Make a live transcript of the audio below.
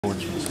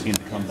Seemed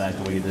to come back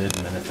the way you did,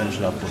 and then finish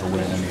it up with a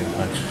win in the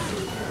end.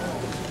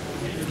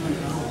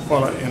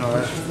 Well,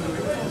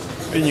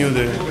 we knew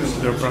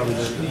they're probably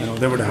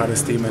they were the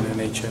hardest team in the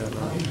NHL,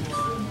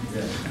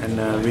 and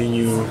we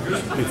knew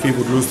if we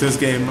would lose this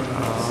game,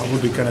 it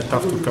would be kind of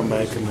tough to come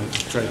back and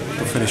try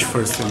to finish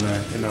first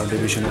in our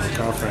division of the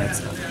conference.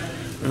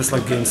 It was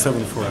like Game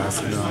 7 for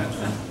us.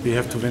 We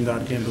have to win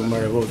that game no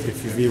matter what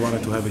if we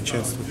wanted to have a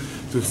chance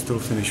to still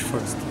finish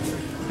first.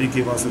 They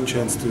gave us a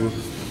chance to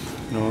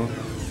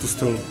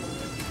still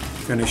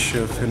finish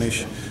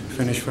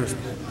first.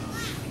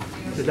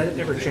 Did that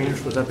ever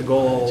change? Was that the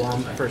goal all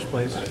along in first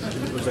place?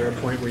 Was there a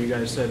point where you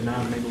guys said, "No,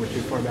 maybe we're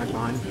too far back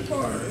behind"?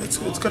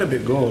 It's got to be a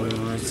goal.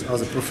 As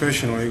a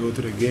professional, you go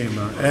to the game,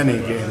 any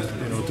game,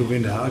 to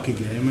win the hockey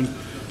game, and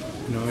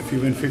if you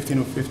win 15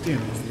 or 15,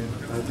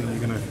 I think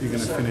you're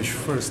gonna finish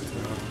first.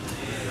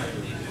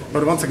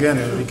 But once again,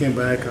 we came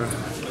back.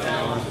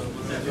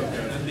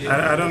 I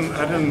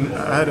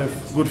had a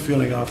good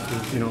feeling after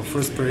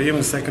first period,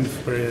 even second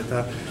period.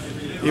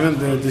 Even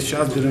the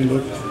shots didn't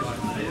look.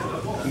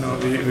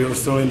 We were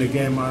still in the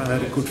game. I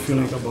had a good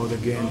feeling about the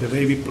game. The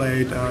way we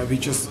played, we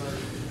just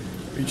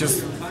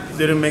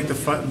didn't make the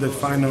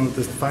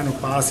final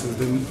passes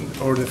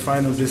or the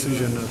final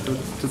decision,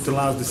 the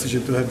last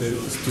decision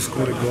to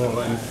score a goal,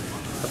 and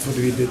that's what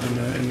we did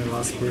in the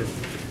last period.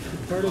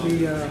 Part of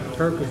the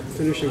perk of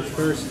finishing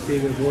first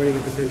being avoiding a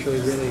potentially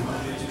really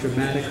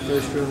dramatic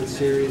first-round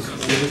series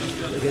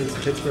against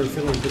Pittsburgh.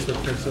 Feeling Pittsburgh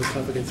played so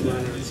tough against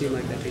Atlanta, it seemed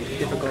like that'd be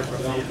difficult for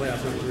a long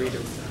playoff run to read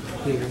them.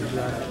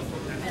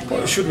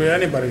 Well, it should be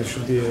anybody.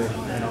 Should be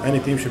any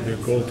team should be a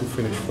goal to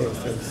finish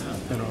first.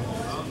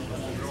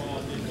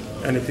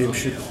 Any team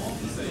should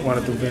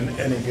want to win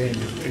any game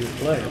you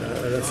play.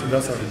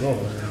 That's our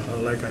goal.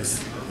 Like I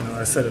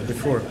said it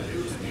before.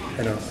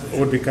 It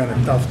would be kind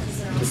of tough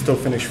to still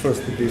finish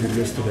first to be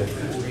reduced today.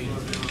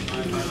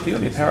 You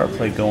have your power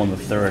play go in the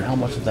third. How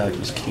much of that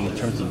was key in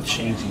terms of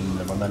changing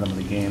the momentum of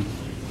the game?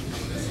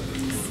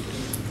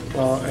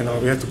 Well,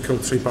 we had to kill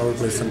 3 power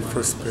plays in the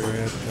first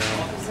period.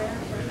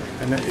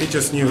 And it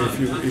just knew if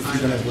you're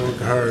going to work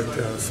hard,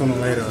 sooner or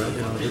later,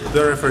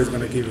 the referee is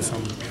going to give you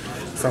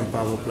some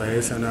power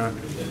plays, and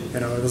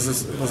it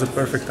was a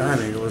perfect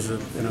timing. It was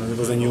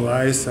a new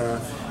ice.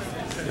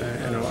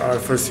 Our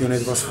first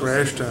unit was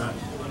fresh,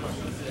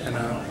 and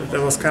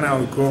that was kind of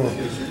our goal.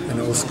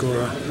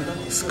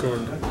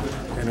 Scored,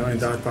 in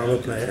that power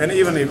play. And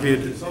even if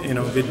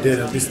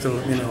we still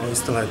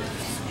had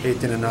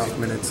 18.5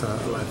 minutes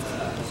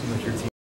left.